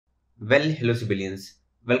Well, hello civilians.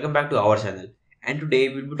 Welcome back to our channel. And today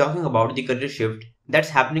we'll be talking about the career shift that's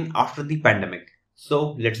happening after the pandemic.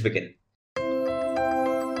 So let's begin.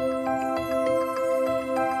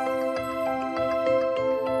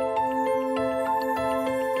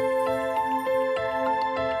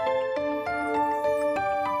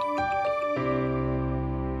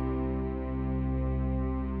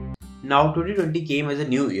 Now 2020 came as a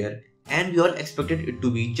new year and we all expected it to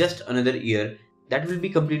be just another year that will be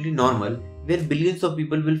completely normal, where billions of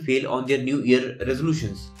people will fail on their new year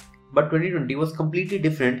resolutions. But 2020 was completely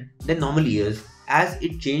different than normal years as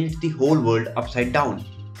it changed the whole world upside down.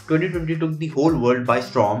 2020 took the whole world by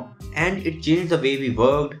storm and it changed the way we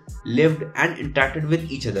worked, lived and interacted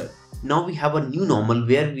with each other. Now we have a new normal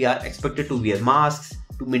where we are expected to wear masks,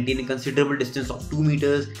 to maintain a considerable distance of 2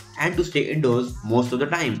 meters and to stay indoors most of the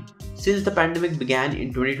time. Since the pandemic began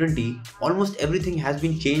in 2020, almost everything has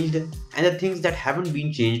been changed, and the things that haven't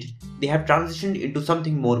been changed, they have transitioned into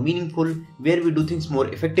something more meaningful where we do things more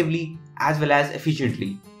effectively as well as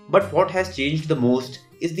efficiently. But what has changed the most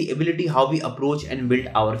is the ability how we approach and build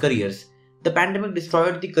our careers. The pandemic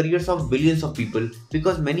destroyed the careers of billions of people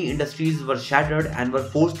because many industries were shattered and were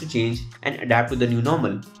forced to change and adapt to the new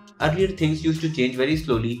normal. Earlier things used to change very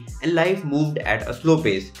slowly and life moved at a slow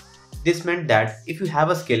pace. This meant that if you have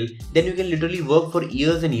a skill, then you can literally work for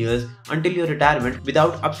years and years until your retirement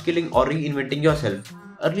without upskilling or reinventing yourself.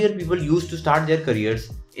 Earlier people used to start their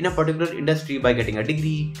careers in a particular industry by getting a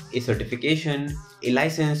degree, a certification, a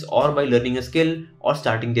license, or by learning a skill or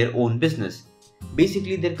starting their own business.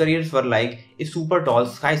 Basically their careers were like a super tall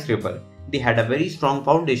skyscraper. They had a very strong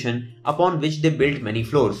foundation upon which they built many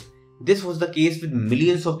floors. This was the case with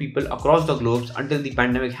millions of people across the globe until the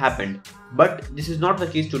pandemic happened. But this is not the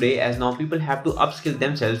case today, as now people have to upskill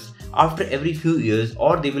themselves after every few years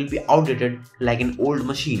or they will be outdated like an old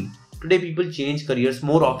machine. Today people change careers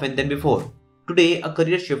more often than before. Today a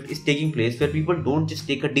career shift is taking place where people don't just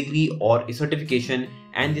take a degree or a certification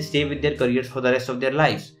and they stay with their careers for the rest of their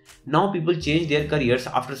lives. Now people change their careers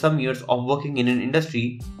after some years of working in an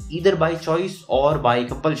industry, either by choice or by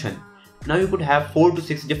compulsion. Now you could have 4 to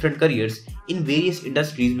 6 different careers in various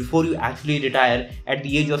industries before you actually retire at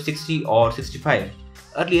the age of 60 or 65.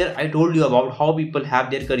 Earlier I told you about how people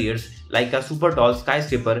have their careers like a super tall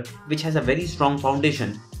skyscraper which has a very strong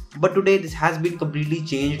foundation. But today this has been completely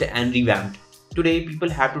changed and revamped. Today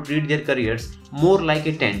people have to treat their careers more like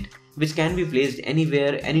a tent which can be placed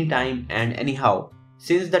anywhere, anytime and anyhow.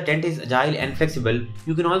 Since the tent is agile and flexible,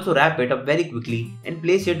 you can also wrap it up very quickly and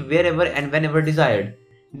place it wherever and whenever desired.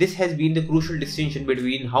 This has been the crucial distinction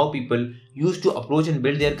between how people used to approach and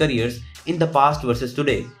build their careers in the past versus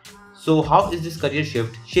today. So how is this career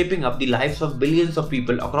shift shaping up the lives of billions of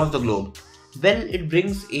people across the globe? Well, it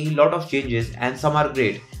brings a lot of changes and some are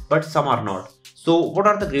great, but some are not. So what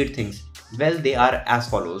are the great things? Well, they are as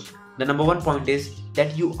follows. The number one point is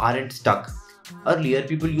that you aren't stuck. Earlier,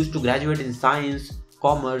 people used to graduate in science,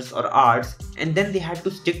 commerce or arts and then they had to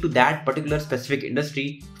stick to that particular specific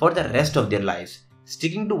industry for the rest of their lives.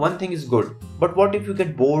 Sticking to one thing is good, but what if you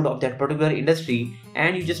get bored of that particular industry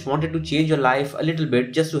and you just wanted to change your life a little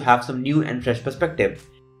bit just to have some new and fresh perspective?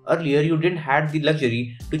 Earlier you didn't have the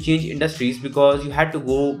luxury to change industries because you had to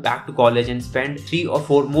go back to college and spend 3 or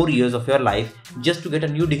 4 more years of your life just to get a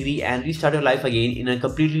new degree and restart your life again in a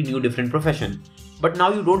completely new different profession. But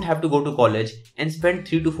now you don't have to go to college and spend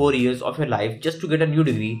 3 to 4 years of your life just to get a new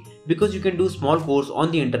degree because you can do small course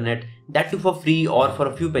on the internet, that too for free or for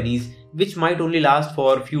a few pennies, which might only last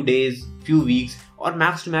for a few days, few weeks or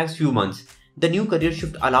max to max few months. The new career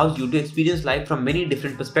shift allows you to experience life from many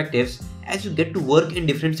different perspectives as you get to work in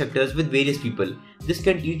different sectors with various people. This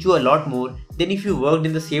can teach you a lot more than if you worked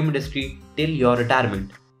in the same industry till your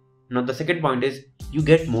retirement. Now the second point is you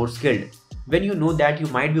get more skilled. When you know that you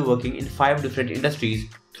might be working in 5 different industries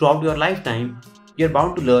throughout your lifetime, you're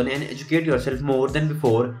bound to learn and educate yourself more than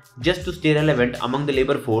before just to stay relevant among the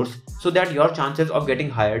labor force so that your chances of getting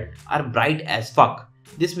hired are bright as fuck.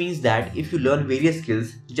 This means that if you learn various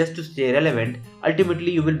skills just to stay relevant,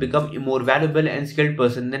 ultimately you will become a more valuable and skilled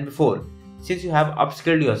person than before. Since you have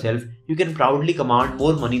upskilled yourself, you can proudly command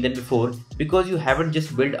more money than before because you haven't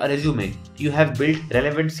just built a resume, you have built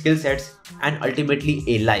relevant skill sets and ultimately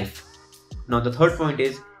a life. Now the third point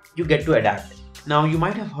is you get to adapt. Now you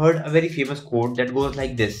might have heard a very famous quote that goes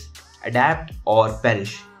like this: adapt or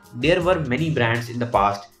perish. There were many brands in the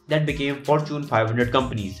past that became Fortune 500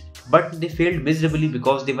 companies, but they failed miserably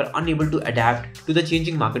because they were unable to adapt to the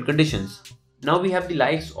changing market conditions. Now we have the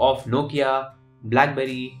likes of Nokia,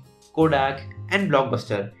 BlackBerry, Kodak and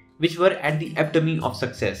Blockbuster, which were at the epitome of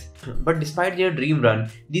success. But despite their dream run,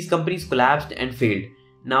 these companies collapsed and failed.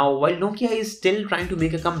 Now, while Nokia is still trying to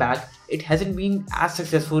make a comeback, it hasn't been as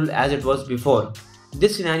successful as it was before.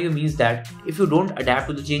 This scenario means that if you don't adapt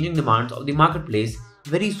to the changing demands of the marketplace,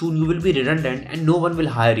 very soon you will be redundant and no one will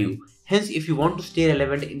hire you. Hence, if you want to stay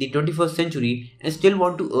relevant in the 21st century and still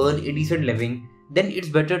want to earn a decent living, then it's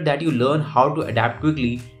better that you learn how to adapt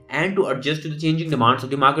quickly and to adjust to the changing demands of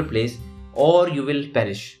the marketplace, or you will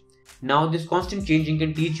perish. Now, this constant changing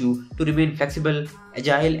can teach you to remain flexible,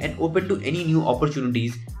 agile, and open to any new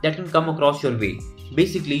opportunities that can come across your way.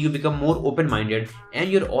 Basically, you become more open-minded and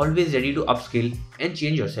you're always ready to upskill and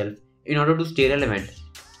change yourself in order to stay relevant.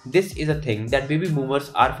 This is a thing that baby boomers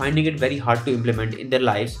are finding it very hard to implement in their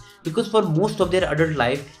lives because for most of their adult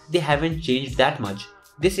life, they haven't changed that much.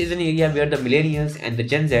 This is an area where the millennials and the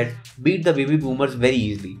Gen Z beat the baby boomers very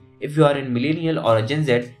easily. If you are a millennial or a Gen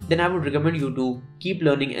Z, then I would recommend you to keep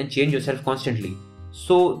learning and change yourself constantly.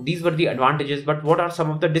 So these were the advantages, but what are some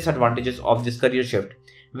of the disadvantages of this career shift?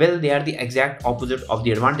 Well, they are the exact opposite of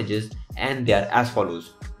the advantages and they are as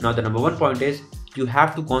follows. Now the number one point is you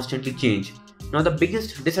have to constantly change. Now the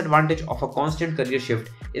biggest disadvantage of a constant career shift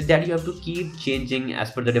is that you have to keep changing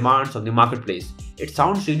as per the demands of the marketplace. It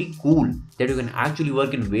sounds really cool that you can actually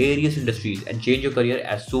work in various industries and change your career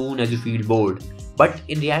as soon as you feel bored. But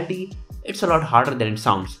in reality, it's a lot harder than it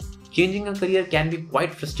sounds. Changing a career can be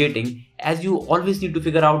quite frustrating as you always need to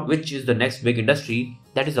figure out which is the next big industry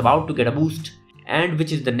that is about to get a boost and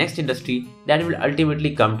which is the next industry that will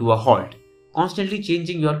ultimately come to a halt. Constantly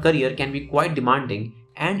changing your career can be quite demanding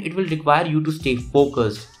and it will require you to stay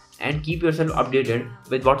focused and keep yourself updated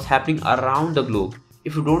with what's happening around the globe.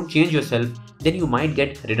 If you don't change yourself, then you might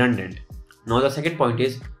get redundant. Now the second point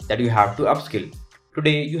is that you have to upskill.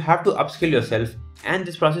 Today you have to upskill yourself and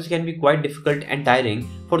this process can be quite difficult and tiring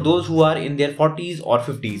for those who are in their 40s or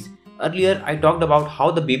 50s. Earlier I talked about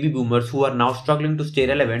how the baby boomers who are now struggling to stay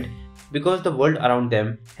relevant because the world around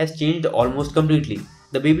them has changed almost completely.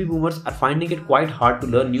 The baby boomers are finding it quite hard to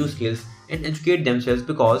learn new skills and educate themselves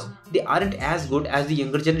because they aren't as good as the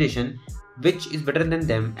younger generation, which is better than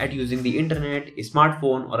them at using the internet, a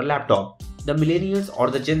smartphone or a laptop. The millennials or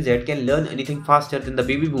the Gen Z can learn anything faster than the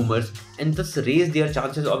baby boomers and thus raise their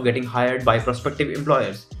chances of getting hired by prospective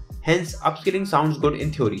employers. Hence, upskilling sounds good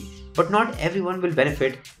in theory, but not everyone will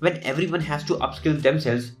benefit when everyone has to upskill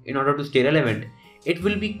themselves in order to stay relevant. It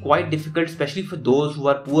will be quite difficult, especially for those who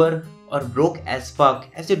are poor or broke as fuck,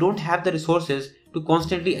 as they don't have the resources to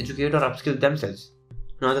constantly educate or upskill themselves.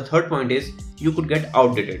 Now the third point is you could get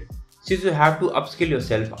outdated. Since you have to upskill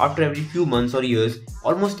yourself after every few months or years,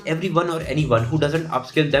 almost everyone or anyone who doesn't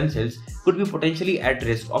upskill themselves could be potentially at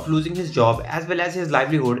risk of losing his job as well as his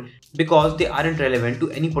livelihood because they aren't relevant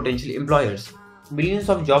to any potential employers. Millions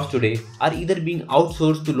of jobs today are either being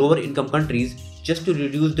outsourced to lower income countries just to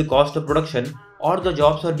reduce the cost of production, or the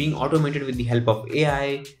jobs are being automated with the help of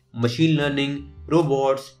AI, machine learning,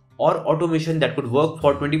 robots, or automation that could work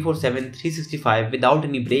for 24/7, 365 without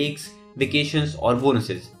any breaks, vacations or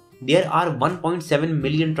bonuses. There are 1.7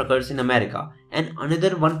 million truckers in America and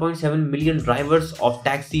another 1.7 million drivers of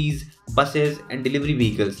taxis, buses and delivery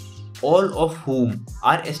vehicles, all of whom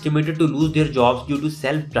are estimated to lose their jobs due to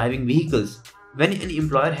self-driving vehicles. When an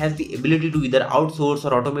employer has the ability to either outsource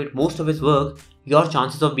or automate most of his work, your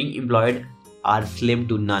chances of being employed are slim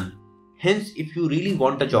to none. Hence, if you really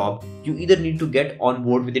want a job, you either need to get on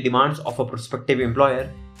board with the demands of a prospective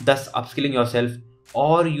employer, thus upskilling yourself,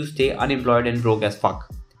 or you stay unemployed and broke as fuck.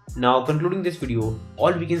 Now, concluding this video,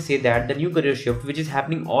 all we can say that the new career shift which is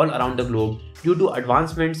happening all around the globe due to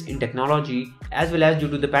advancements in technology as well as due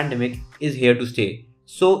to the pandemic is here to stay.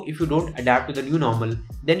 So if you don't adapt to the new normal,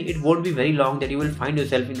 then it won't be very long that you will find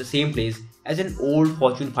yourself in the same place as an old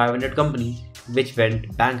Fortune 500 company which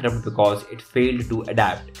went bankrupt because it failed to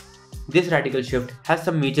adapt. This radical shift has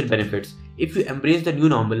some major benefits if you embrace the new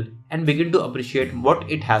normal and begin to appreciate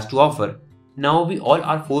what it has to offer. Now we all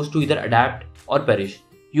are forced to either adapt or perish.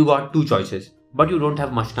 You got two choices, but you don't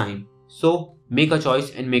have much time. So make a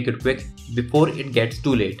choice and make it quick before it gets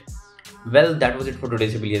too late. Well, that was it for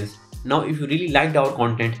today's CiBillions. Now if you really liked our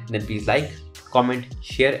content, then please like, comment,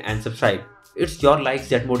 share and subscribe. It's your likes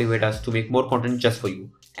that motivate us to make more content just for you.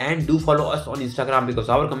 And do follow us on Instagram because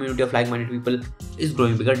our community of like-minded people is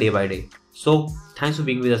growing bigger day by day. So thanks for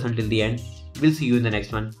being with us until the end. We'll see you in the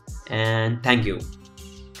next one and thank you.